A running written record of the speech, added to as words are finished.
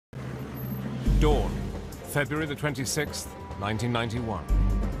Dawn, February the 26th, 1991.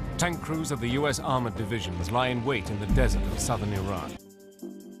 Tank crews of the US armored divisions lie in wait in the desert of southern Iraq.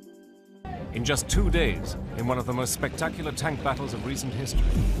 In just 2 days, in one of the most spectacular tank battles of recent history,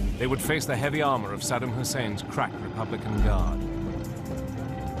 they would face the heavy armor of Saddam Hussein's crack Republican Guard.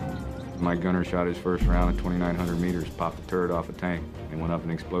 My gunner shot his first round at 2,900 meters, popped the turret off a tank, and went up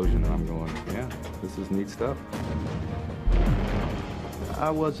an explosion, and I'm going, yeah, this is neat stuff. I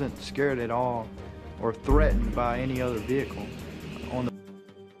wasn't scared at all or threatened by any other vehicle.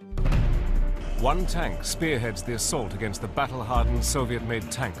 One tank spearheads the assault against the battle-hardened Soviet-made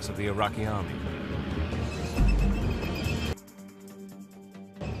tanks of the Iraqi army.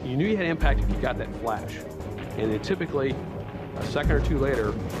 You knew you had impact if you got that flash. And then typically, a second or two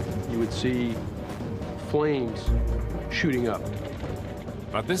later, you would see flames shooting up.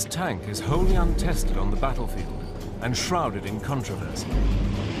 But this tank is wholly untested on the battlefield and shrouded in controversy.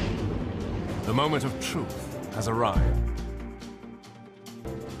 The moment of truth has arrived.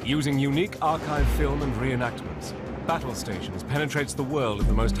 Using unique archive film and reenactments, Battle Stations penetrates the world of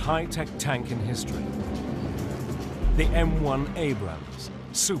the most high-tech tank in history. The M1 Abrams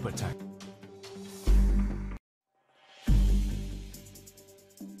super tank.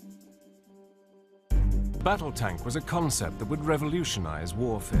 Battle tank was a concept that would revolutionize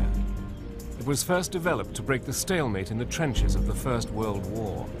warfare. It was first developed to break the stalemate in the trenches of the First World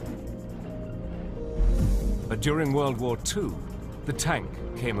War. But during World War II, the tank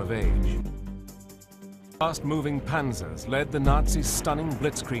came of age. Fast-moving panzers led the Nazis' stunning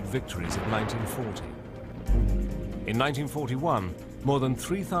blitzkrieg victories of 1940. In 1941, more than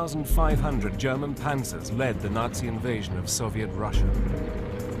 3,500 German panzers led the Nazi invasion of Soviet Russia.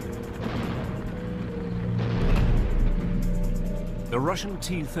 The Russian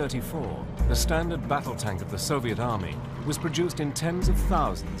T-34, the standard battle tank of the Soviet army, was produced in tens of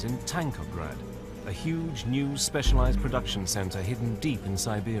thousands in Tankograd, a huge new specialized production center hidden deep in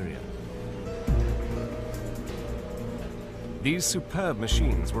Siberia. These superb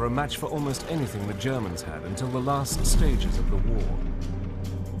machines were a match for almost anything the Germans had until the last stages of the war.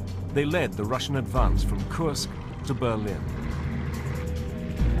 They led the Russian advance from Kursk to Berlin.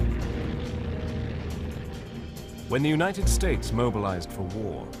 When the United States mobilized for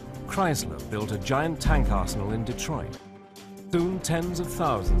war, Chrysler built a giant tank arsenal in Detroit. Soon, tens of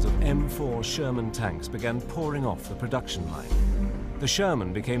thousands of M4 Sherman tanks began pouring off the production line. The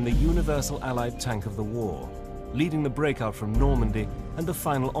Sherman became the universal Allied tank of the war, leading the breakout from Normandy and the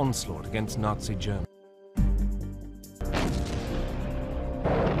final onslaught against Nazi Germany.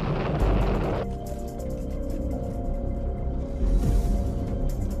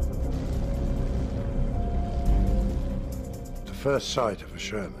 The first sight of a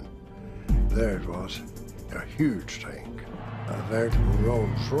Sherman, there it was, a huge tank. A veritable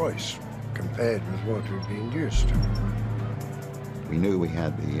Rolls Royce compared with what we've been used to. We knew we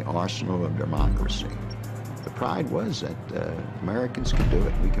had the arsenal of democracy. The pride was that Americans could do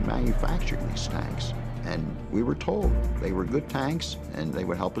it. We could manufacture these tanks. And we were told they were good tanks and they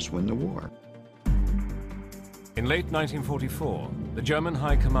would help us win the war. In late 1944, the German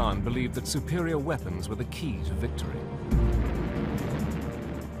High Command believed that superior weapons were the key to victory.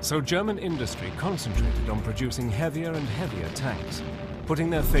 So German industry concentrated on producing heavier and heavier tanks, putting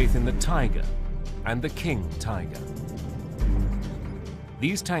their faith in the Tiger and the King Tiger.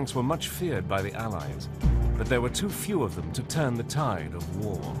 These tanks were much feared by the Allies, but there were too few of them to turn the tide of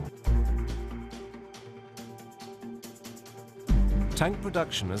war. Tank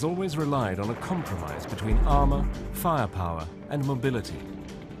production has always relied on a compromise between armor, firepower, and mobility.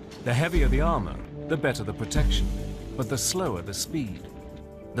 The heavier the armor, the better the protection, but the slower the speed.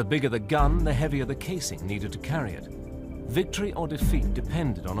 The bigger the gun, the heavier the casing needed to carry it. Victory or defeat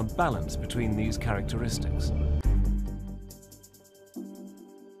depended on a balance between these characteristics.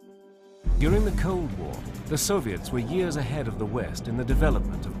 During the Cold War, the Soviets were years ahead of the West in the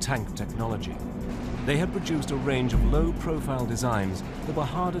development of tank technology. They had produced a range of low-profile designs that were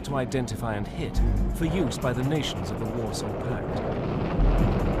harder to identify and hit for use by the nations of the Warsaw Pact.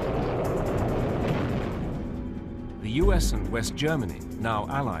 The US and West Germany, now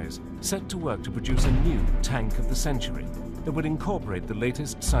allies, set to work to produce a new tank of the century that would incorporate the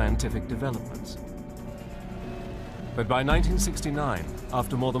latest scientific developments. But by 1969,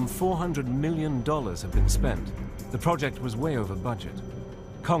 after more than $400 million had been spent, the project was way over budget.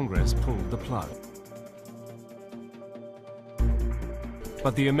 Congress pulled the plug.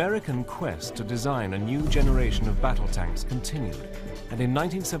 But the American quest to design a new generation of battle tanks continued, and in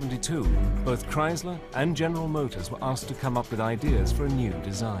 1972, both Chrysler and General Motors were asked to come up with ideas for a new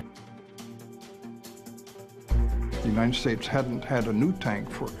design. You United States hadn't had a new tank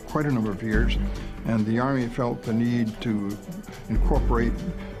for quite a number of years, and the Army felt the need to incorporate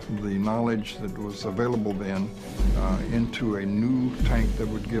the knowledge that was available then into a new tank that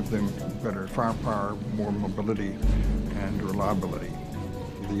would give them better firepower, more mobility, and reliability.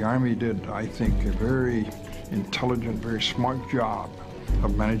 The Army did, I think, a very intelligent, very smart job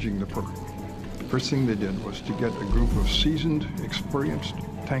of managing the program. The first thing they did was to get a group of seasoned, experienced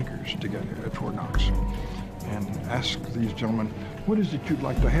tankers together at Fort Knox and ask these gentlemen, what is it you'd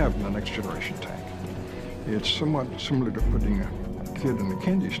like to have in the next generation tank? It's somewhat similar to putting a kid in the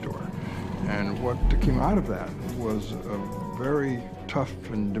candy store. And what came out of that was a very tough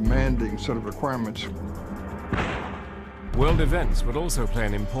and demanding set of requirements. World events would also play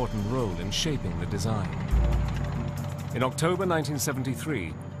an important role in shaping the design. In October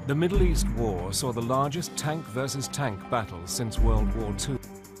 1973, the Middle East War saw the largest tank versus tank battle since World War II.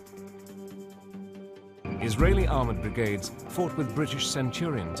 Israeli armored brigades fought with British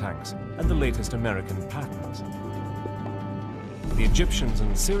Centurion tanks and the latest American patterns. The Egyptians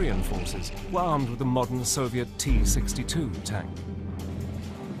and Syrian forces were armed with the modern Soviet T-62 tank.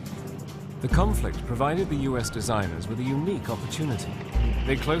 The conflict provided the US designers with a unique opportunity.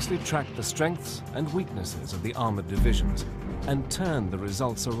 They closely tracked the strengths and weaknesses of the armored divisions and turned the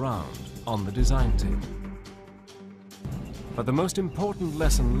results around on the design table. But the most important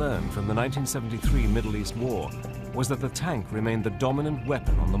lesson learned from the 1973 Middle East War was that the tank remained the dominant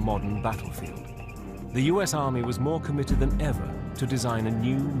weapon on the modern battlefield. The US Army was more committed than ever to design a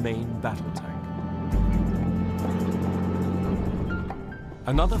new main battle tank.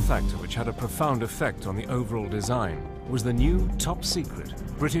 Another factor which had a profound effect on the overall design was the new top-secret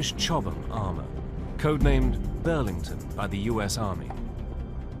British Chobham armor, codenamed Burlington by the US Army.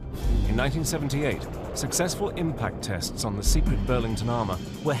 In 1978, successful impact tests on the secret Burlington armor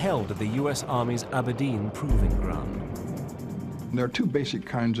were held at the US Army's Aberdeen Proving Ground. There are two basic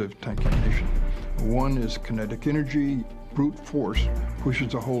kinds of tank ammunition. One is kinetic energy, brute force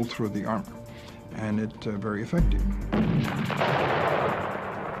pushes a hole through the armor, and it's very effective.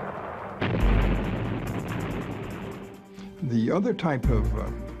 The other type of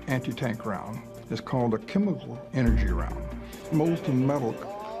anti-tank round is called a chemical energy round. Molten metal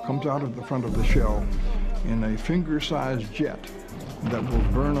comes out of the front of the shell in a finger-sized jet that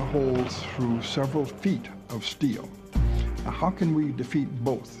will burn a hole through several feet of steel. Now, how can we defeat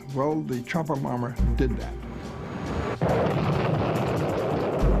both? Well, the Chobham armor did that.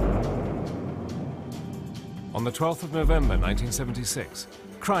 On the 12th of November 1976,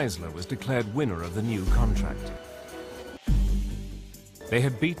 Chrysler was declared winner of the new contract. They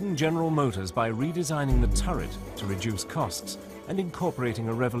had beaten General Motors by redesigning the turret to reduce costs and incorporating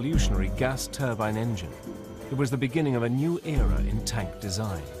a revolutionary gas turbine engine. It was the beginning of a new era in tank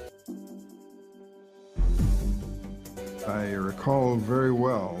design. I recall very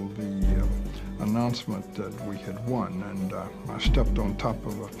well the announcement that we had won, and I stepped on top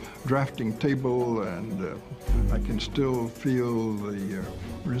of a drafting table, and I can still feel the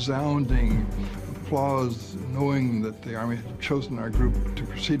resounding applause, knowing that the Army had chosen our group to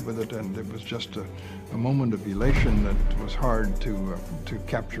proceed with it, and it was just a moment of elation that was hard to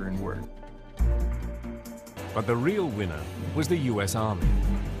capture in words. But the real winner was the US Army.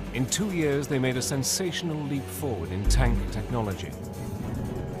 In 2 years, they made a sensational leap forward in tank technology.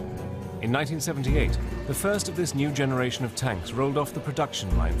 In 1978, the first of this new generation of tanks rolled off the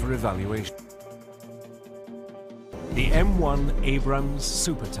production line for evaluation. The M1 Abrams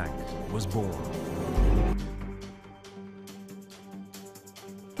super tank was born.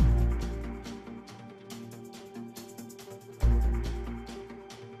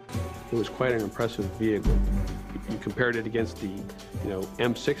 It was quite an impressive vehicle. You compared it against the,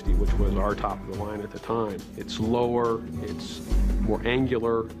 M60, which was our top of the line at the time. It's lower, it's more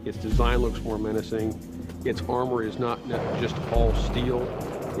angular, its design looks more menacing. Its armor is not just all steel.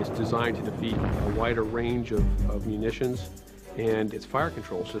 It's designed to defeat a wider range of munitions, and its fire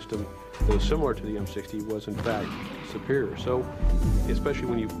control system, though similar to the M60, was in fact superior. So, especially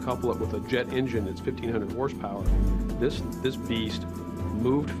when you couple it with a jet engine that's 1,500 horsepower, this beast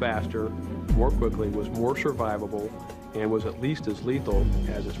moved faster, more quickly, was more survivable, and was at least as lethal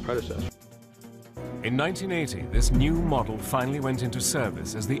as its predecessor. In 1980, this new model finally went into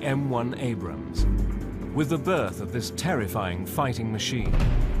service as the M1 Abrams. With the birth of this terrifying fighting machine,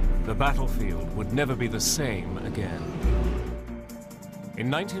 the battlefield would never be the same again. In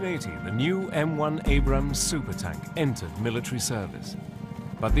 1980, the new M1 Abrams supertank entered military service.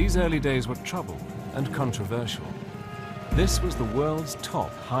 But these early days were troubled and controversial. This was the world's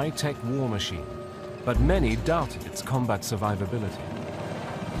top high-tech war machine, but many doubted its combat survivability.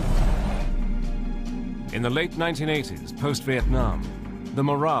 In the late 1980s, post-Vietnam, the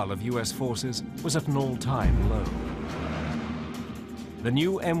morale of US forces was at an all-time low. The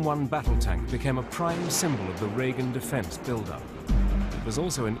new M1 battle tank became a prime symbol of the Reagan defense buildup. It was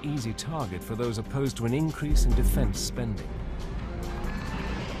also an easy target for those opposed to an increase in defense spending.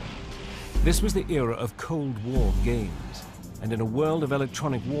 This was the era of Cold War games, and in a world of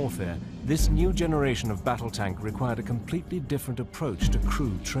electronic warfare, this new generation of battle tank required a completely different approach to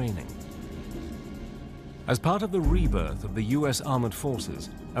crew training. As part of the rebirth of the US Armored Forces,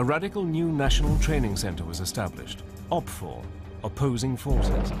 a radical new national training center was established, OPFOR, Opposing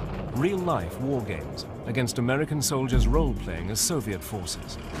Forces, real-life war games against American soldiers role-playing as Soviet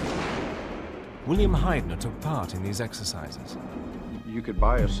forces. William Heidner took part in these exercises. You could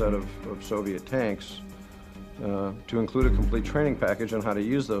buy a set of Soviet tanks to include a complete training package on how to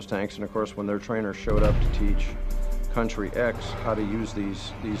use those tanks, and of course when their trainers showed up to teach country X how to use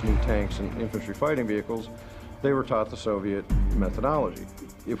these new tanks and infantry fighting vehicles, they were taught the Soviet methodology.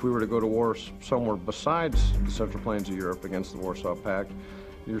 If we were to go to war somewhere besides the Central Plains of Europe against the Warsaw Pact,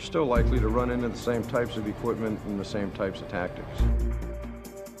 you're still likely to run into the same types of equipment and the same types of tactics.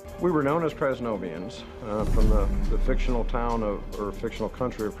 We were known as Krasnovians from the fictional town or fictional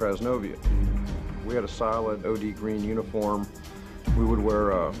country of Krasnovia. We had a solid OD green uniform. We would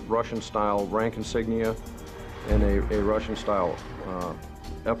wear a Russian-style rank insignia and a Russian-style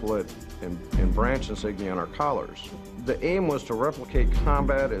epaulet and branch insignia on our collars. The aim was to replicate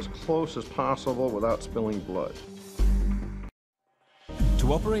combat as close as possible without spilling blood.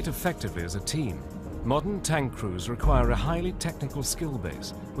 To operate effectively as a team, modern tank crews require a highly technical skill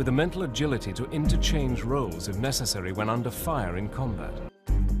base with the mental agility to interchange roles if necessary when under fire in combat.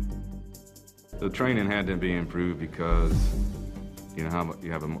 The training had to be improved because, you know, how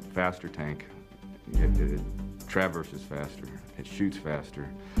you have a faster tank, it traverses faster, it shoots faster.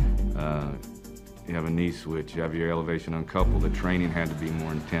 You have a knee switch, you have your elevation uncoupled. The training had to be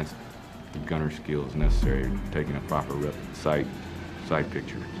more intense. The gunner skills necessary, taking a proper sight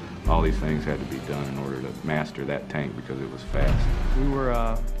picture. All these things had to be done in order to master that tank because it was fast.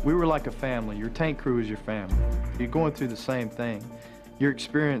 We were like a family. Your tank crew is your family. You're going through the same thing. You're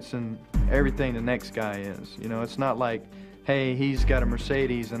experiencing everything the next guy is. You know, it's not like, hey, he's got a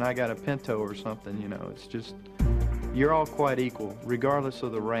Mercedes and I got a Pinto or something, you know. It's just, you're all quite equal, regardless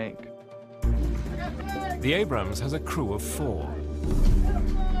of the rank. The Abrams has a crew of 4.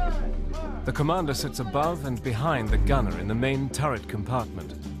 The commander sits above and behind the gunner in the main turret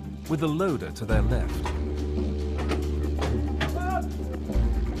compartment, with the loader to their left.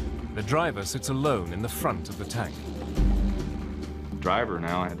 The driver sits alone in the front of the tank. The driver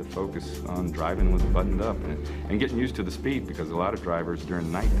now had to focus on driving with it buttoned up and getting used to the speed, because a lot of drivers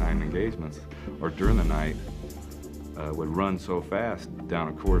during nighttime engagements or during the night would run so fast down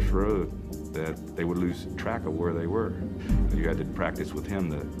a course road that they would lose track of where they were. You had to practice with him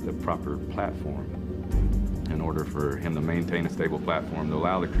the proper platform in order for him to maintain a stable platform to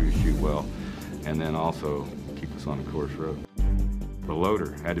allow the crew to shoot well and then also keep us on the course road. The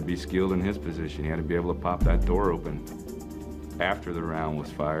loader had to be skilled in his position. He had to be able to pop that door open after the round was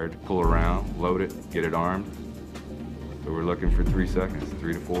fired, pull around, load it, get it armed. So we're looking for 3 seconds,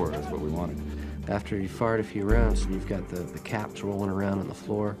 3 to 4, that's what we wanted. After you fired a few rounds, you've got the caps rolling around on the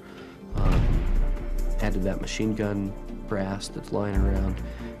floor. Added that machine gun brass that's lying around,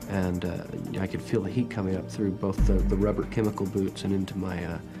 and I could feel the heat coming up through both the rubber chemical boots and into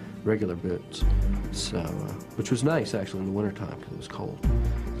my regular boots, so which was nice actually in the wintertime because it was cold.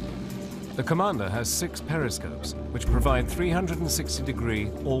 The commander has 6 periscopes, which provide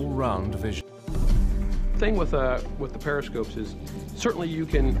 360-degree all-round vision. The thing with the periscopes is certainly you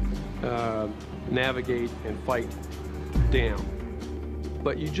can navigate and fight down,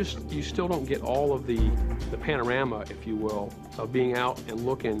 but you still don't get all of the panorama, if you will, of being out and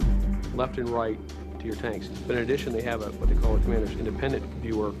looking left and right to your tanks. But in addition, they have what they call a commander's independent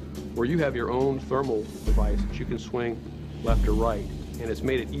viewer, where you have your own thermal device that you can swing left or right, and it's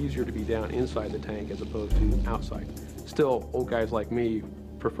made it easier to be down inside the tank as opposed to outside. Still, old guys like me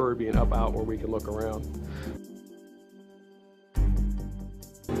prefer being up out where we can look around.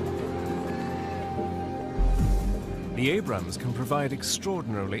 The Abrams can provide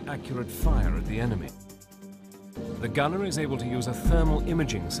extraordinarily accurate fire at the enemy. The gunner is able to use a thermal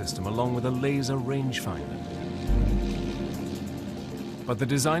imaging system along with a laser rangefinder. But the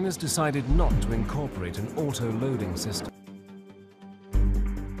designers decided not to incorporate an auto-loading system.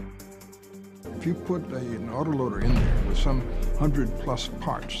 If you put an autoloader in there with some 100+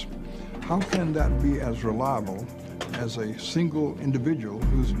 parts, how can that be as reliable as a single individual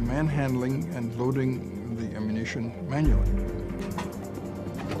who's manhandling and loading the ammunition manually?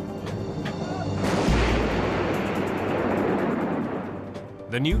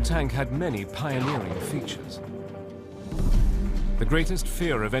 The new tank had many pioneering features. The greatest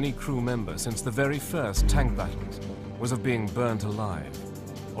fear of any crew member since the very first tank battles was of being burnt alive,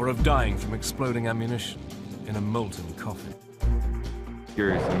 or of dying from exploding ammunition in a molten coffin.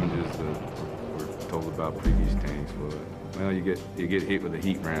 Curious images that were told about previous tanks were, well, you get hit with a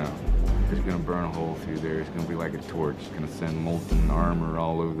heat round. It's going to burn a hole through there. It's going to be like a torch. It's going to send molten armor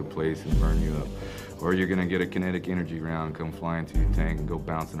all over the place and burn you up. Or you're going to get a kinetic energy round come flying through your tank and go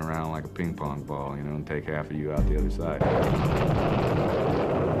bouncing around like a ping pong ball, you know, and take half of you out the other side.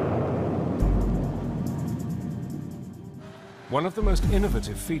 One of the most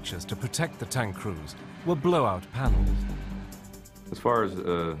innovative features to protect the tank crews were blowout panels. As far as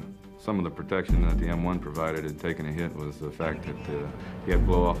some of the protection that the M1 provided in taking a hit was the fact that he had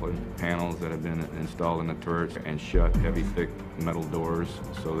blow-off panels that had been installed in the turrets and shut heavy, thick metal doors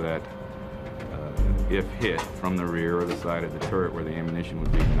so that if hit from the rear or the side of the turret where the ammunition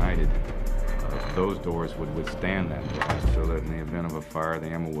would be ignited, those doors would withstand that blast so that in the event of a fire, the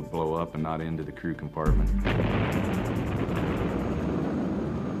ammo would blow up and not into the crew compartment.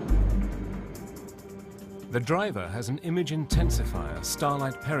 The driver has an image intensifier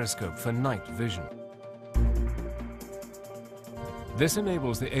starlight periscope for night vision. This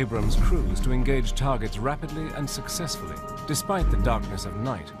enables the Abrams crews to engage targets rapidly and successfully, despite the darkness of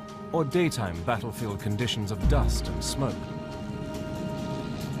night or daytime battlefield conditions of dust and smoke.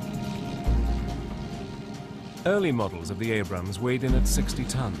 Early models of the Abrams weighed in at 60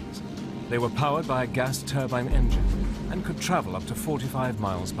 tons. They were powered by a gas turbine engine and could travel up to 45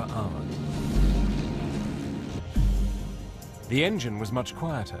 miles per hour. The engine was much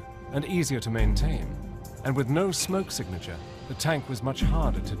quieter and easier to maintain, and with no smoke signature, the tank was much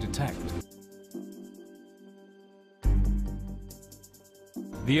harder to detect.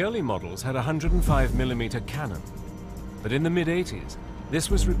 The early models had a 105mm cannon, but in the mid-80s, this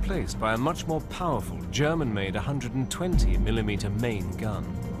was replaced by a much more powerful German-made 120mm main gun.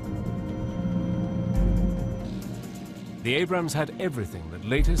 The Abrams had everything that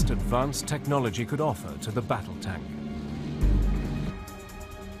latest advanced technology could offer to the battle tank.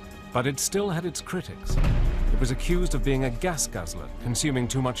 But it still had its critics. It was accused of being a gas guzzler, consuming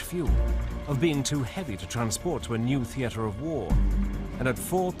too much fuel, of being too heavy to transport to a new theater of war, and at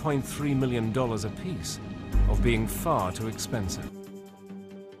 $4.3 million apiece, of being far too expensive.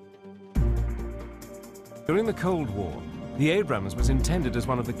 During the Cold War, the Abrams was intended as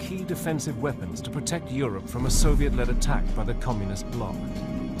one of the key defensive weapons to protect Europe from a Soviet-led attack by the communist bloc.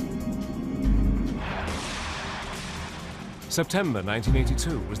 September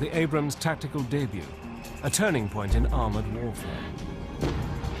 1982 was the Abrams' tactical debut, a turning point in armored warfare.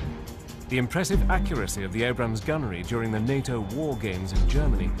 The impressive accuracy of the Abrams gunnery during the NATO war games in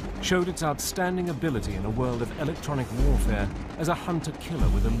Germany showed its outstanding ability in a world of electronic warfare as a hunter-killer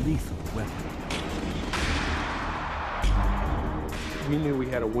with a lethal weapon. We knew we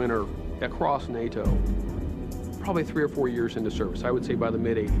had a winner across NATO, probably 3 or 4 years into service, I would say by the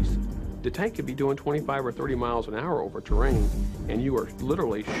mid-80s. The tank could be doing 25 or 30 miles an hour over terrain, and you are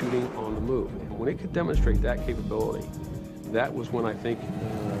literally shooting on the move. And when it could demonstrate that capability, that was when I think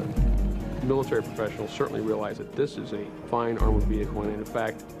military professionals certainly realized that this is a fine armored vehicle and in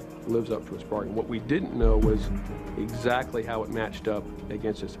fact lives up to its bargain. What we didn't know was exactly how it matched up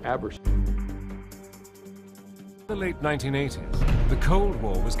against its adversary. In the late 1980s, the Cold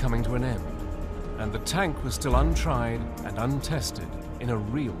War was coming to an end, and the tank was still untried and untested in a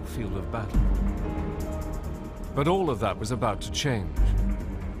real field of battle. But all of that was about to change.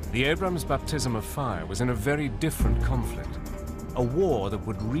 The Abrams baptism of fire was in a very different conflict, a war that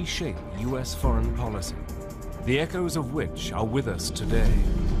would reshape US foreign policy, the echoes of which are with us today.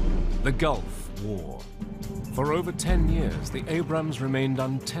 The Gulf War. For over 10 years, the Abrams remained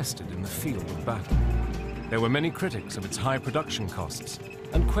untested in the field of battle. There were many critics of its high production costs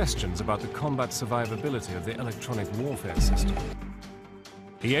and questions about the combat survivability of the electronic warfare system.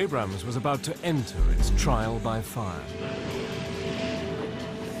 The Abrams was about to enter its trial by fire.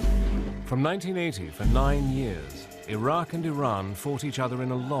 From 1980 for 9 years, Iraq and Iran fought each other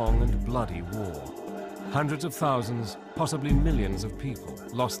in a long and bloody war. Hundreds of thousands, possibly millions of people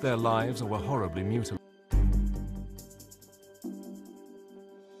lost their lives or were horribly mutilated.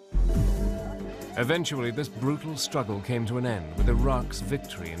 Eventually, this brutal struggle came to an end with Iraq's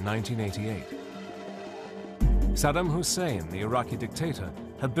victory in 1988. Saddam Hussein, the Iraqi dictator,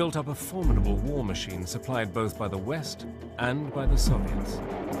 had built up a formidable war machine supplied both by the West and by the Soviets.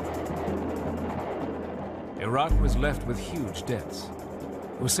 Iraq was left with huge debts.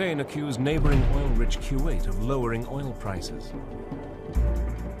 Hussein accused neighboring oil-rich Kuwait of lowering oil prices.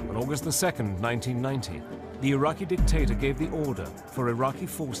 On August 2, 1990, the Iraqi dictator gave the order for Iraqi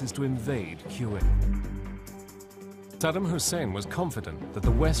forces to invade Kuwait. Saddam Hussein was confident that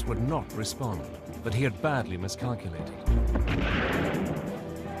the West would not respond, but he had badly miscalculated.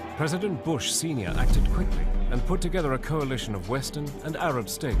 President Bush Sr. acted quickly and put together a coalition of Western and Arab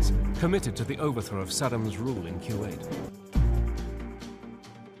states committed to the overthrow of Saddam's rule in Kuwait.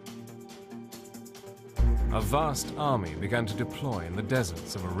 A vast army began to deploy in the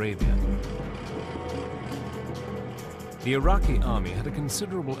deserts of Arabia. The Iraqi army had a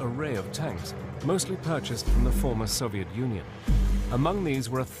considerable array of tanks, mostly purchased from the former Soviet Union. Among these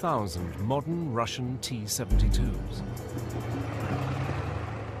were 1,000 modern Russian T-72s.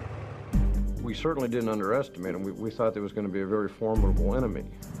 We certainly didn't underestimate him. We thought there was going to be a very formidable enemy.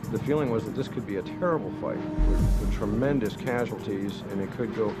 The feeling was that this could be a terrible fight with tremendous casualties, and it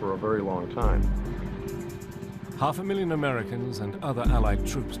could go for a very long time. 500,000 Americans and other Allied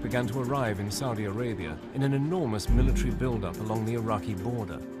troops began to arrive in Saudi Arabia in an enormous military buildup along the Iraqi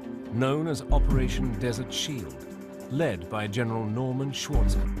border, known as Operation Desert Shield, led by General Norman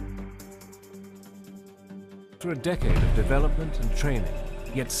Schwarzer. After a decade of development and training,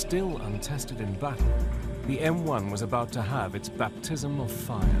 yet still untested in battle, the M1 was about to have its baptism of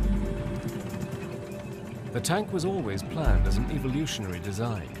fire. The tank was always planned as an evolutionary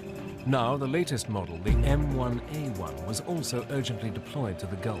design. Now, the latest model, the M1 A1, was also urgently deployed to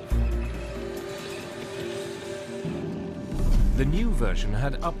the Gulf. The new version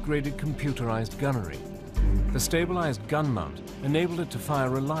had upgraded computerized gunnery. The stabilized gun mount enabled it to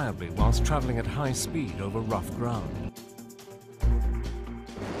fire reliably whilst traveling at high speed over rough ground.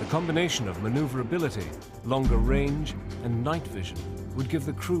 The combination of maneuverability, longer range, and night vision would give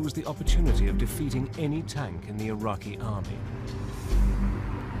the crews the opportunity of defeating any tank in the Iraqi army.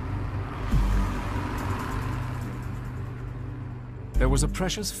 There was a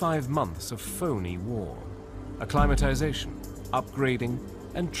precious 5 months of phony war, acclimatization, upgrading,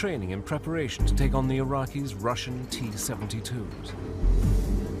 and training in preparation to take on the Iraqis' Russian T-72s.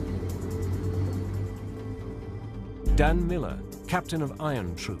 Dan Miller, captain of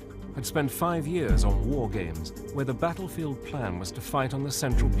Iron Troop, had spent 5 years on war games where the battlefield plan was to fight on the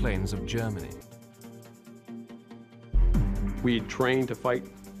central plains of Germany. We trained to fight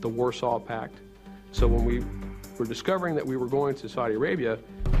the Warsaw Pact, so when we were discovering that we were going to Saudi Arabia,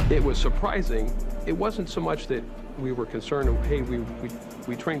 it was surprising. It wasn't so much that we were concerned, hey,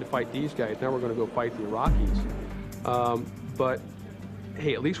 we trained to fight these guys, now we're going to go fight the Iraqis. But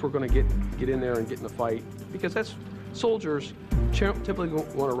hey, at least we're going to get in there and get in the fight, because that's soldiers typically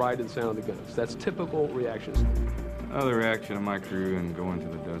want to ride to the sound of the guns. That's typical reactions. The reaction of my crew and going to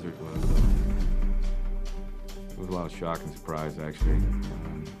the desert was a lot of shock and surprise, actually.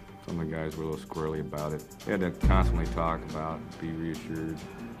 Some of the guys were a little squirrely about it. We had to constantly talk about, be reassured,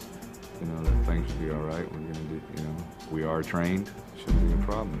 you know, that things will be all right. We're going to do, you know, we are trained. Shouldn't be a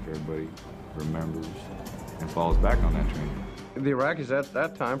problem if everybody remembers and falls back on that training. The Iraqis at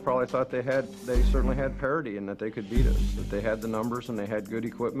that time probably thought they certainly had parity and that they could beat us, that they had the numbers and they had good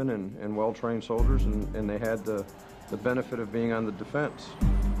equipment and well-trained soldiers, and they had the benefit of being on the defense.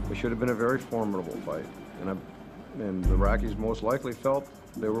 It should have been a very formidable fight, and the Iraqis most likely felt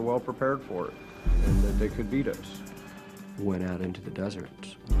they were well prepared for it and that they could beat us. Went out into the desert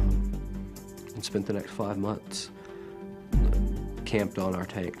and spent the next 5 months camped on our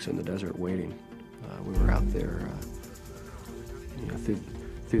tanks in the desert waiting. We were out there you know,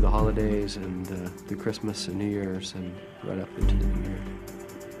 through the holidays and through Christmas and New Year's and right up into the New Year.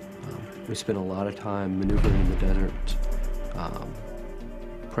 We spent a lot of time maneuvering in the desert,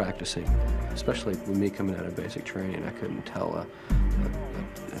 practicing, especially with me coming out of basic training. I couldn't tell a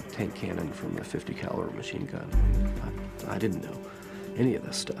tank cannon from a 50 caliber machine gun. I didn't know any of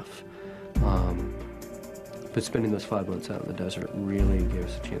this stuff. But spending those 5 months out in the desert really gave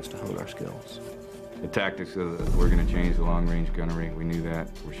us a chance to hone our skills. The tactics of we're going to change the long-range gunnery. We knew that.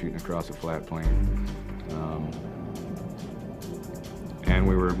 We're shooting across a flat plain. And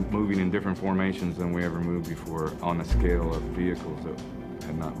we were moving in different formations than we ever moved before on a scale of vehicles that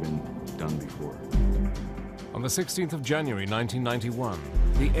had not been done before. On the 16th of January 1991,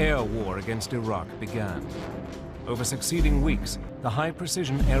 the air war against Iraq began. Over succeeding weeks, the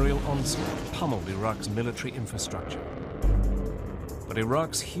high-precision aerial onslaught pummeled Iraq's military infrastructure. But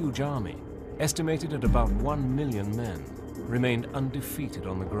Iraq's huge army, estimated at about 1 million men, remained undefeated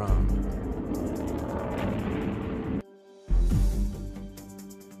on the ground.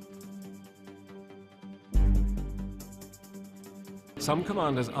 Some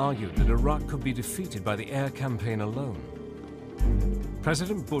commanders argued that Iraq could be defeated by the air campaign alone.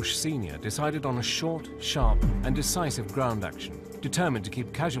 President Bush Sr. decided on a short, sharp, and decisive ground action, determined to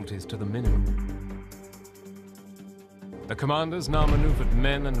keep casualties to the minimum. The commanders now maneuvered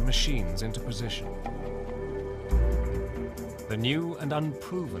men and machines into position. The new and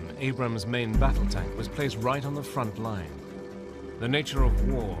unproven Abrams main battle tank was placed right on the front line. The nature of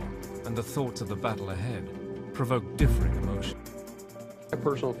war and the thoughts of the battle ahead provoked differing emotions. My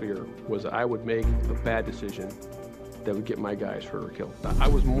personal fear was that I would make a bad decision that would get my guys hurt or killed. I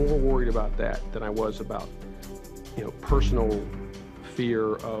was more worried about that than I was about, personal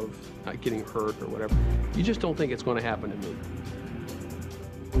fear of getting hurt or whatever. You just don't think it's going to happen to me.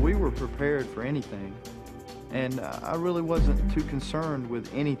 We were prepared for anything, and I really wasn't too concerned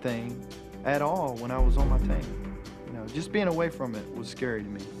with anything at all when I was on my tank. Just being away from it was scary to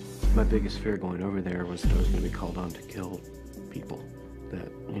me. My biggest fear going over there was that I was going to be called on to kill people.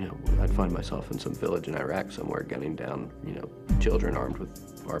 That, I'd find myself in some village in Iraq somewhere gunning down, children armed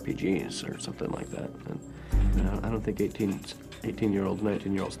with RPGs or something like that. And I don't think 18-year-olds,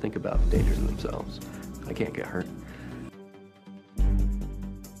 19-year-olds think about the dangers of themselves. I can't get hurt.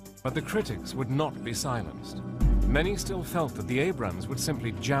 But the critics would not be silenced. Many still felt that the Abrams would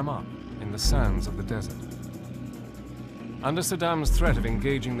simply jam up in the sands of the desert. Under Saddam's threat of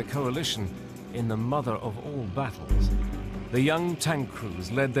engaging the coalition in the mother of all battles, the young tank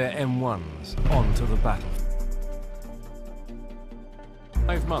crews led their M1s onto the battle.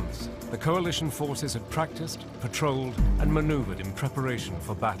 5 months, the coalition forces had practiced, patrolled, and maneuvered in preparation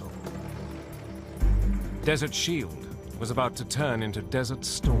for battle. Desert Shield was about to turn into Desert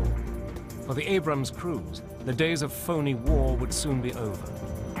Storm. For the Abrams crews, the days of phony war would soon be over.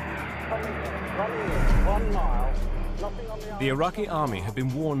 The Iraqi army had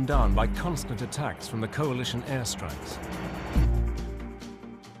been worn down by constant attacks from the coalition airstrikes.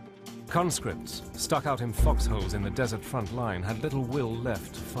 Conscripts stuck out in foxholes in the desert front line had little will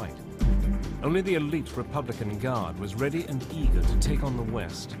left to fight. Only the elite Republican Guard was ready and eager to take on the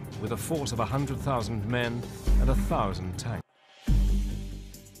West with a force of 100,000 men and 1,000 tanks.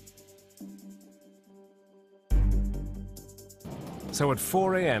 So at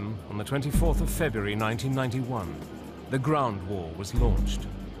 4 a.m. on the 24th of February 1991, the ground war was launched.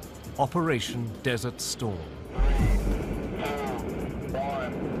 Operation Desert Storm.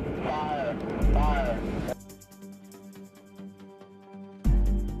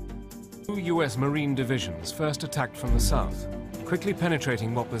 Two U.S. Marine divisions first attacked from the south, quickly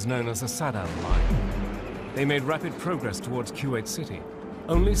penetrating what was known as the Saddam Line. They made rapid progress towards Kuwait City,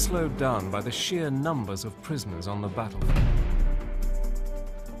 only slowed down by the sheer numbers of prisoners on the battlefield.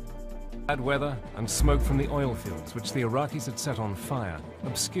 Bad weather and smoke from the oil fields, which the Iraqis had set on fire,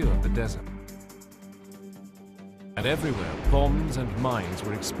 obscured the desert. And everywhere, bombs and mines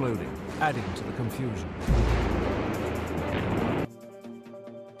were exploding, adding to the confusion.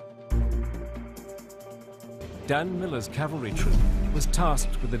 Dan Miller's cavalry troop was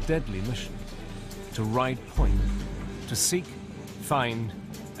tasked with a deadly mission: to ride point, to seek, find,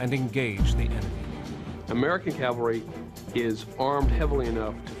 and engage the enemy. American cavalry is armed heavily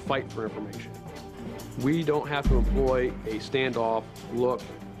enough to fight for information. We don't have to employ a standoff, look,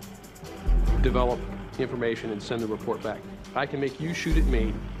 develop information, and send the report back. I can make you shoot at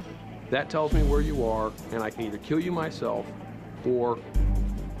me. That tells me where you are, and I can either kill you myself or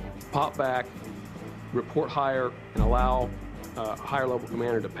pop back, report higher, and allow a higher level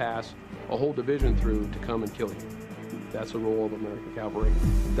commander to pass a whole division through to come and kill you. That's the role of American cavalry.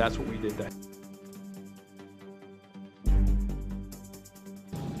 That's what we did that.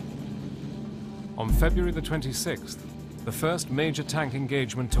 On February the 26th, the first major tank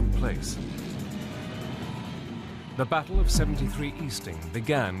engagement took place. The Battle of 73 Easting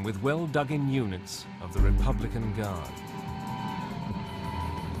began with well-dug-in units of the Republican Guard.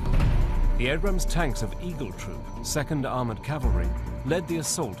 The Abrams tanks of Eagle Troop, 2nd Armored Cavalry, led the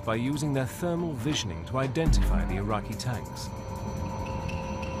assault by using their thermal visioning to identify the Iraqi tanks.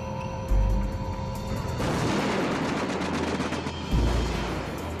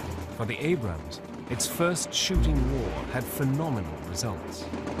 For the Abrams, its first shooting war had phenomenal results.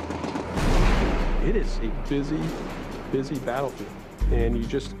 It is a busy battlefield, and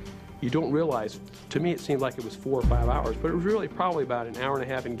you don't realize. To me, it seemed like it was 4 or 5 hours, but it was really probably about an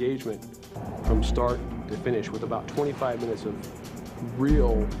hour-and-a-half engagement from start to finish, with about 25 minutes of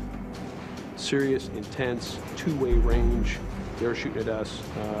real, serious, intense, two-way range. They're shooting at us,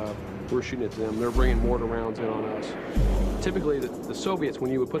 we're shooting at them. They're bringing mortar rounds in on us. Typically, the Soviets, when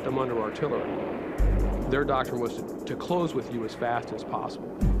you would put them under artillery, their doctrine was to close with you as fast as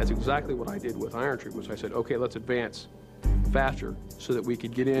possible. That's exactly what I did with Iron Troop, was I said, okay, let's advance faster so that we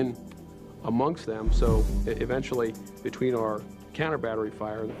could get in amongst them. So eventually, between our counter-battery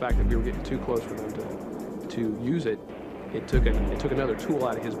fire and the fact that we were getting too close for them to use it, it took another tool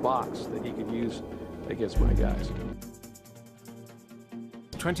out of his box that he could use against my guys.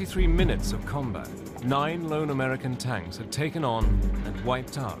 23 minutes of combat, 9 lone American tanks had taken on and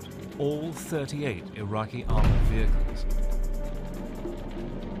wiped out all 38 Iraqi armored vehicles.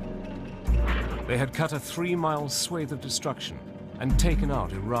 They had cut a 3-mile swathe of destruction and taken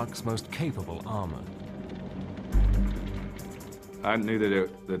out Iraq's most capable armor. I knew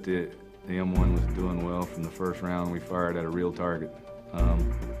that the M1 was doing well from the first round. We fired at a real target.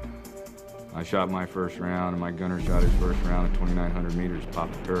 I shot my first round, and my gunner shot his first round at 2,900 meters,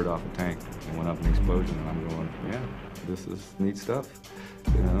 popped a turret off a tank, and went up in an explosion. And I'm going, yeah, this is neat stuff.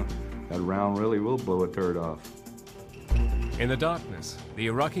 You know, that round really will blow a turret off. In the darkness, the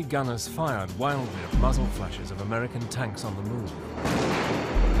Iraqi gunners fired wildly at muzzle flashes of American tanks on the move.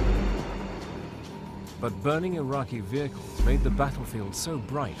 But burning Iraqi vehicles made the battlefield so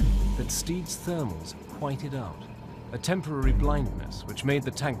bright that Steed's thermals whited out, a temporary blindness which made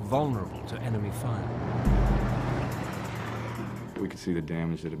the tank vulnerable to enemy fire. We could see the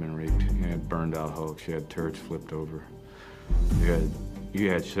damage that had been wreaked. You had burned out hulks, you had turrets flipped over. You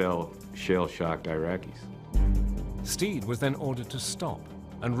had shell-shocked Iraqis. Steed was then ordered to stop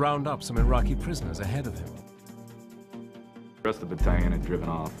and round up some Iraqi prisoners ahead of him. The rest of the battalion had driven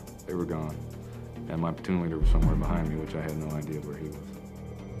off. They were gone. And my platoon leader was somewhere behind me, which I had no idea where he was.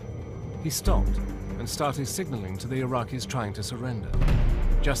 He stopped and started signaling to the Iraqis trying to surrender.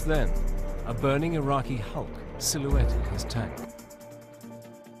 Just then, a burning Iraqi Hulk silhouetted his tank.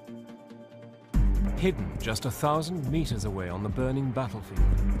 Hidden just 1,000 meters away on the burning battlefield,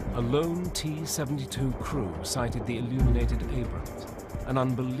 a lone T-72 crew sighted the illuminated Abrams, an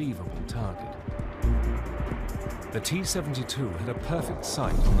unbelievable target. The T-72 had a perfect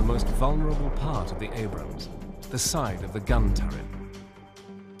sight on the most vulnerable part of the Abrams, the side of the gun turret.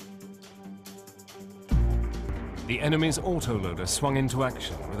 The enemy's autoloader swung into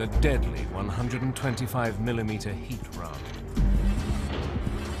action with a deadly 125mm heat round.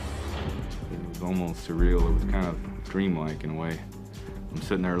 It was almost surreal. It was kind of dreamlike in a way. I'm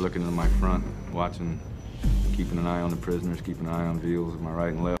sitting there looking to my front, watching, keeping an eye on the prisoners, keeping an eye on vehicles to my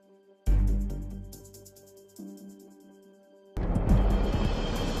right and left.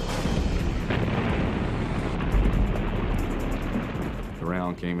 The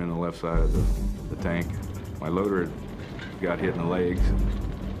round came in the left side of the tank. My loader got hit in the legs,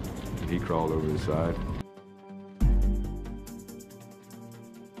 and he crawled over the side.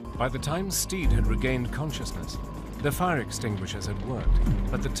 By the time Steed had regained consciousness, the fire extinguishers had worked,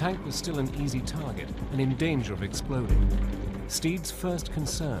 but the tank was still an easy target and in danger of exploding. Steed's first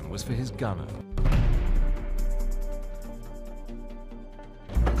concern was for his gunner.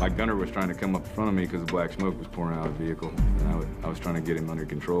 My gunner was trying to come up in front of me because the black smoke was pouring out of the vehicle, and I was trying to get him under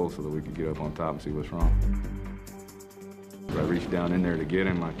control so that we could get up on top and see what's wrong. I reached down in there to get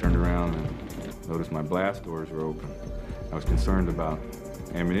him. I turned around and noticed my blast doors were open. I was concerned about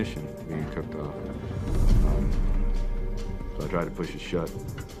ammunition being cooked off. So I tried to push it shut.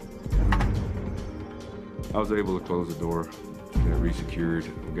 I was able to close the door, get it resecured,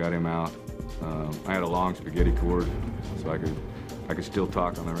 got him out. I had a long spaghetti cord, so I could still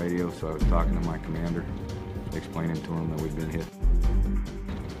talk on the radio, so I was talking to my commander, explaining to him that we'd been hit,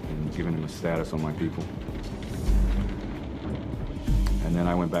 and giving him a status on my people. And then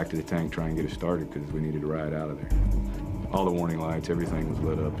I went back to the tank trying to get it started because we needed to ride out of there. All the warning lights, everything was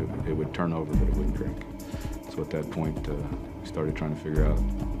lit up. It would turn over, but it wouldn't drink. So at that point, we started trying to figure out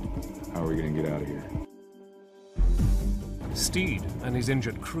how are we going to get out of here. Steed and his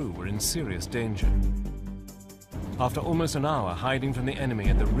injured crew were in serious danger. After almost an hour hiding from the enemy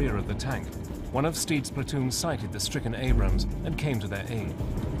at the rear of the tank, one of Steed's platoons sighted the stricken Abrams and came to their aid.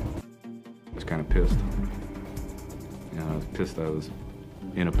 I was kind of pissed. You know, I was pissed I was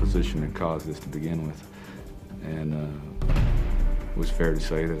in a position that caused this to begin with. And it was fair to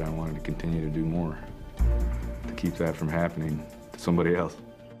say that I wanted to continue to do more to keep that from happening to somebody else.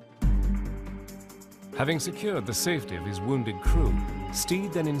 Having secured the safety of his wounded crew,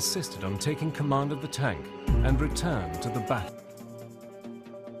 Steed then insisted on taking command of the tank and returned to the battle.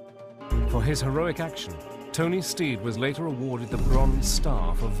 For his heroic action, Tony Steed was later awarded the Bronze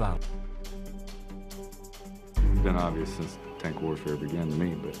Star for valor. It's been obvious since tank warfare began to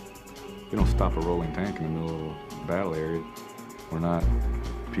me, but you don't stop a rolling tank in the middle of a battle area. We're not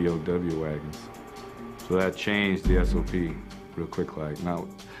POW wagons. So that changed the SOP real quick, like not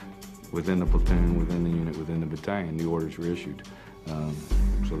within the platoon, within the unit, within the battalion, new orders were issued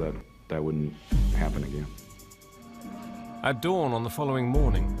so that wouldn't happen again. At dawn on the following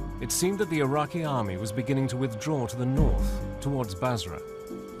morning, it seemed that the Iraqi army was beginning to withdraw to the north, towards Basra.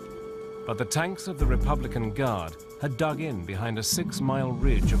 But the tanks of the Republican Guard had dug in behind a 6-mile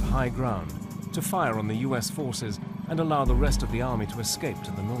ridge of high ground to fire on the US forces and allow the rest of the army to escape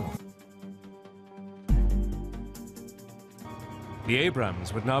to the north. The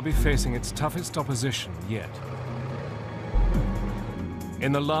Abrams would now be facing its toughest opposition yet.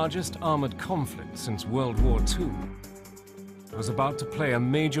 In the largest armored conflict since World War II, it was about to play a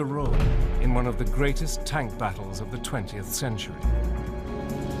major role in one of the greatest tank battles of the 20th century.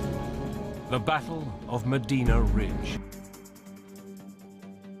 The Battle of Medina Ridge.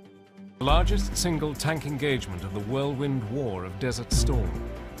 The largest single tank engagement of the whirlwind war of Desert Storm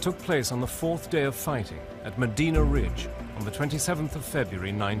took place on the 4th day of fighting at Medina Ridge on the 27th of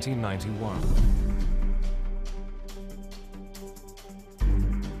February 1991.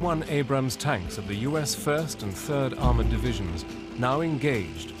 M1 Abrams tanks of the US 1st and 3rd Armored Divisions now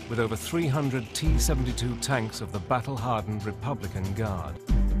engaged with over 300 T-72 tanks of the battle-hardened Republican Guard.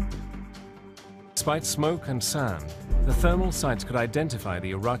 Despite smoke and sand, the thermal sights could identify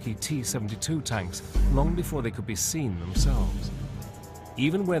the Iraqi T-72 tanks long before they could be seen themselves.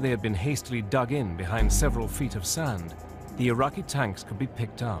 Even where they had been hastily dug in behind several feet of sand, the Iraqi tanks could be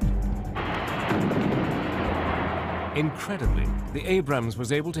picked up. Incredibly, the Abrams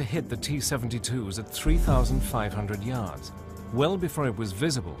was able to hit the T-72s at 3,500 yards, well before it was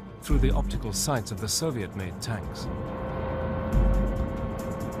visible through the optical sights of the Soviet-made tanks.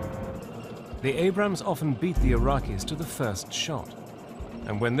 The Abrams often beat the Iraqis to the first shot,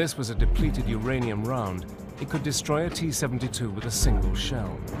 and when this was a depleted uranium round, it could destroy a T-72 with a single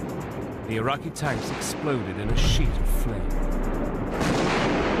shell. The Iraqi tanks exploded in a sheet of flame.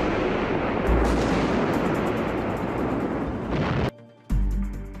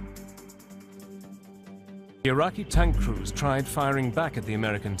 The Iraqi tank crews tried firing back at the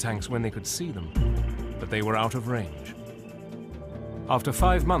American tanks when they could see them, but they were out of range. After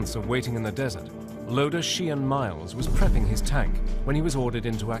 5 months of waiting in the desert, loader Sheehan Miles was prepping his tank when he was ordered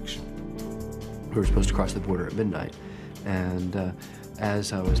into action. We were supposed to cross the border at midnight, and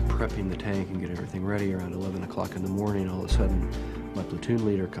as I was prepping the tank and getting everything ready around 11 o'clock in the morning, all of a sudden my platoon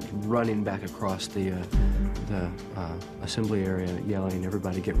leader comes running back across the assembly area yelling,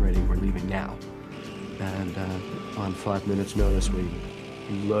 "Everybody get ready, we're leaving now." And on 5 minutes notice, we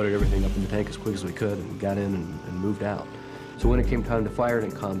loaded everything up in the tank as quick as we could and got in and moved out. So when it came time to fire it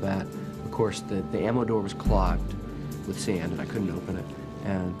in combat, of course, the ammo door was clogged with sand and I couldn't open it.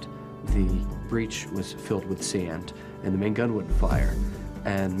 And the breech was filled with sand and the main gun wouldn't fire.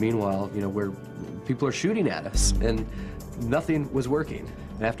 And meanwhile, you know, people are shooting at us and nothing was working.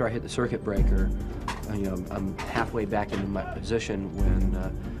 And after I hit the circuit breaker, you know, I'm halfway back into my position when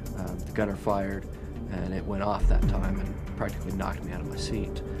the gunner fired, and it went off that time and practically knocked me out of my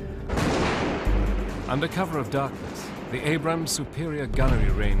seat. Under cover of darkness, the Abrams' superior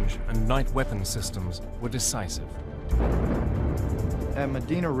gunnery range and night weapon systems were decisive. At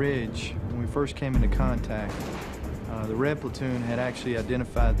Medina Ridge, when we first came into contact, the Red Platoon had actually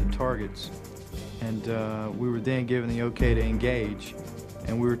identified the targets, and we were then given the okay to engage,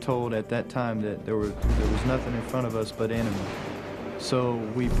 and we were told at that time that there was nothing in front of us but enemy. So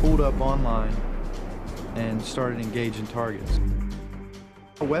we pulled up online and started engaging targets.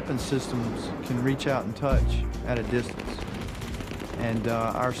 Our weapon systems can reach out and touch at a distance, and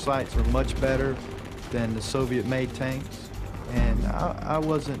our sights are much better than the Soviet-made tanks, and I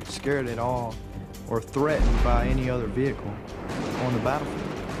wasn't scared at all or threatened by any other vehicle on the battlefield.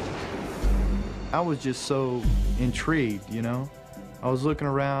 I was just so intrigued, you know. I was looking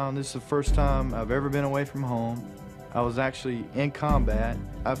around. This is the first time I've ever been away from home. I was actually in combat.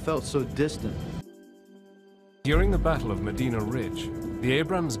 I felt so distant. During the Battle of Medina Ridge, the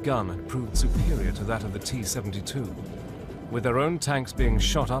Abrams gun had proved superior to that of the T-72. With their own tanks being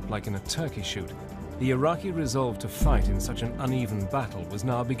shot up like in a turkey shoot, the Iraqi resolve to fight in such an uneven battle was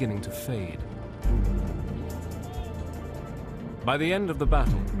now beginning to fade. By the end of the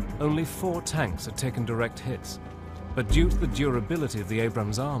battle, only 4 tanks had taken direct hits, but due to the durability of the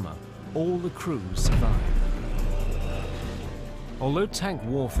Abrams armor, all the crews survived. Although tank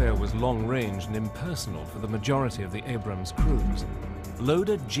warfare was long-range and impersonal for the majority of the Abrams crews,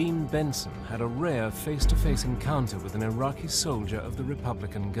 loader Gene Benson had a rare face-to-face encounter with an Iraqi soldier of the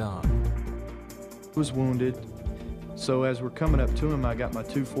Republican Guard. He was wounded, so as we're coming up to him, I got my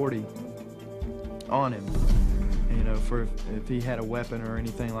 .240 on him. You know, for if he had a weapon or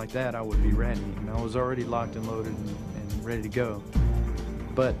anything like that, I would be ready. And I was already locked and loaded and ready to go.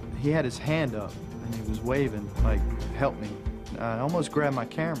 But he had his hand up, and he was waving, like, help me. I almost grabbed my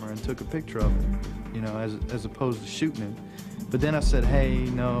camera and took a picture of it, you know, as opposed to shooting him. But then I said, hey,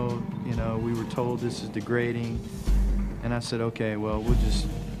 no, you know, we were told this is degrading. And I said, okay, well, we'll just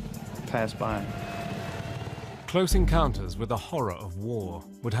pass by. Close encounters were the horror of war.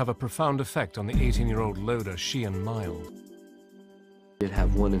 would have a profound effect on the 18-year-old loader Sheehan Mild. We did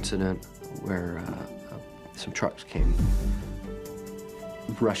have one incident where some trucks came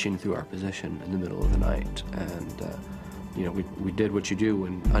rushing through our position in the middle of the night, and you know, we did what you do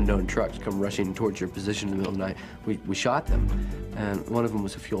when unknown trucks come rushing towards your position in the middle of the night. We shot them, and one of them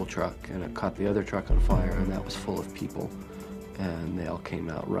was a fuel truck, and it caught the other truck on fire, and that was full of people. And they all came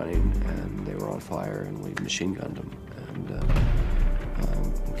out running, and they were on fire, and we machine gunned them,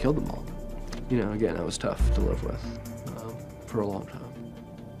 and killed them all. You know, again, that was tough to live with for a long time.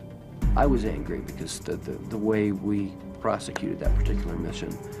 I was angry because the way we prosecuted that particular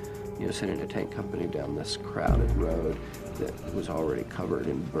mission, you know, sending a tank company down this crowded road that was already covered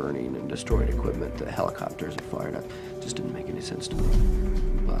in burning and destroyed equipment that helicopters had fired up, just didn't make any sense to me.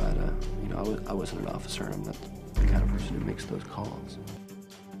 But, you know, I wasn't an officer, and I'm not the kind of person who makes those calls.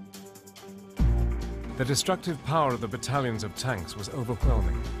 The destructive power of the battalions of tanks was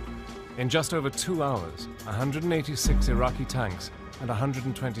overwhelming. In just over 2 hours, 186 Iraqi tanks and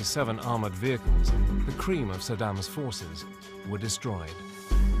 127 armored vehicles, the cream of Saddam's forces, were destroyed.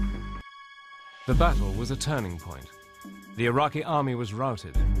 The battle was a turning point. The Iraqi army was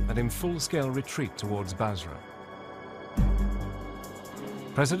routed and in full-scale retreat towards Basra.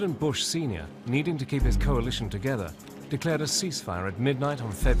 President Bush Sr., needing to keep his coalition together, declared a ceasefire at midnight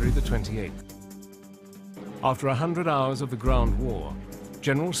on February the 28th. After 100 hours of the ground war,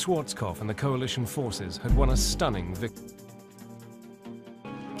 General Schwarzkopf and the coalition forces had won a stunning victory.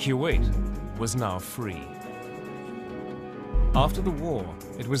 Kuwait was now free. After the war,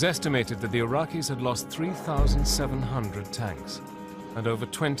 it was estimated that the Iraqis had lost 3,700 tanks and over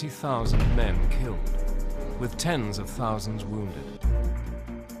 20,000 men killed, with tens of thousands wounded.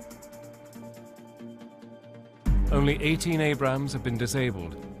 Only 18 Abrams have been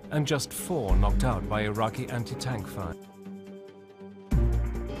disabled and just 4 knocked out by Iraqi anti-tank fire.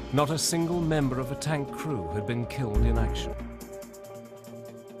 Not a single member of a tank crew had been killed in action.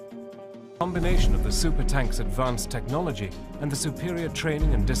 The combination of the supertank's advanced technology and the superior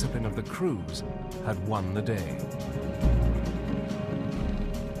training and discipline of the crews had won the day.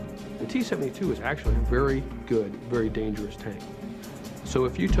 The T-72 is actually a very good, very dangerous tank. So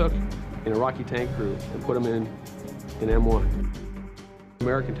if you took an Iraqi tank crew and put them in an M1,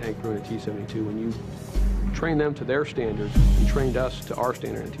 American tank crew in a T-72, when you train them to their standards and trained us to our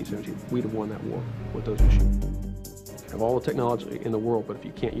standard in a T-72, we'd have won that war with those machines. Have all the technology in the world, but if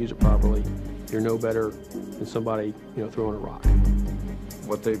you can't use it properly, you're no better than somebody, you know, throwing a rock.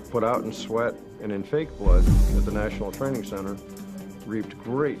 What they put out in sweat and in fake blood at the National Training Center reaped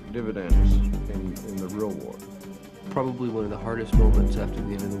great dividends in the real war. Probably one of the hardest moments after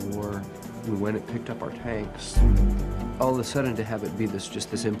the end of the war, when it picked up our tanks, all of a sudden to have it be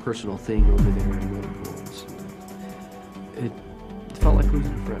just this impersonal thing over there in Liverpool, it felt like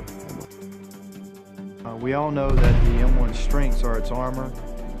losing a friend. We all know that the M1's strengths are its armor,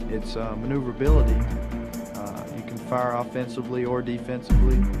 its maneuverability. You can fire offensively or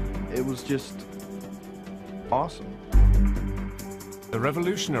defensively. It was just awesome. The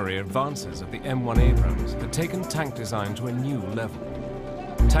revolutionary advances of the M1 Abrams had taken tank design to a new level.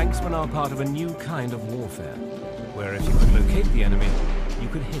 Tanks were now part of a new kind of warfare, where if you could locate the enemy, you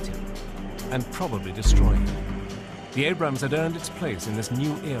could hit him, and probably destroy him. The Abrams had earned its place in this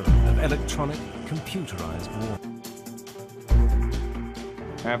new era of electronic, computerized war.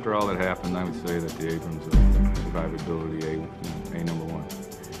 After all that happened, I would say that the Abrams are survivability A number one.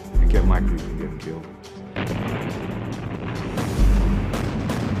 It kept my crew from getting killed.